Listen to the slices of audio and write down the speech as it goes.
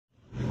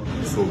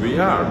So we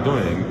are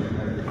doing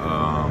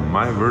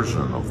my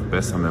version of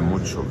Besame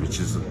Mucho, which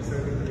is,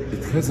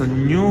 it has a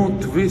new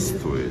twist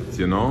to it,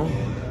 you know?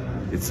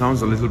 It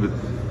sounds a little bit,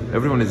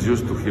 everyone is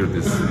used to hear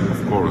this,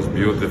 of course,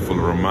 beautiful,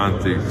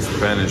 romantic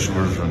Spanish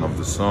version of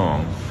the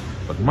song,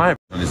 but my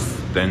version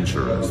is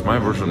dangerous. My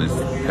version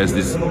has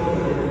this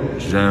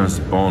James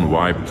Bond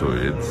vibe to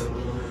it.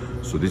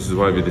 So this is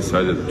why we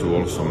decided to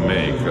also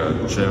make a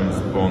James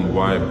Bond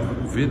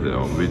vibe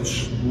video,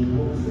 which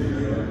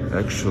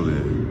actually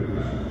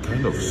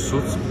kind of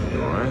suits me,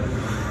 right?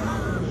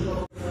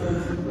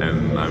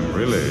 And I'm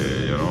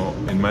really, you know,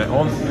 in my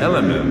own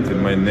element,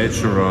 in my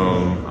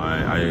natural,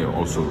 I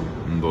also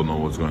don't know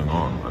what's going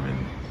on. I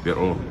mean, we're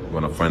all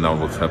gonna find out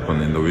what's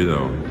happened in the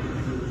video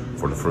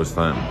for the first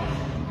time.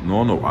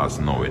 None of us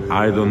know it.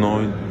 I don't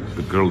know it,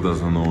 the girl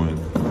doesn't know it,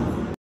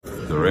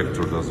 the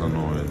director doesn't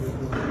know it,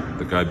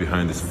 the guy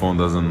behind his phone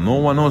doesn't, no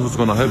one knows what's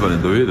gonna happen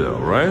in the video,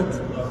 right?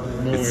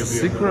 No it's idea. A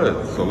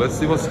secret, so let's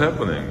see what's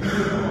happening.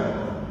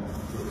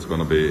 It's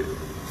gonna be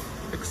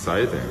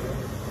exciting.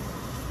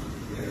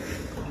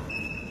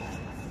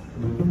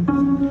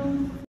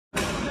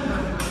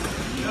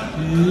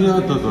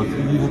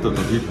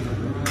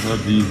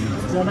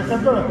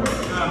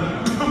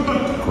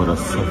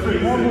 Corazón.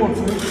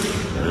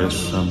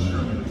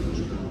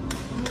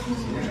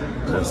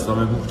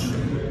 Besame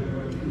mucho.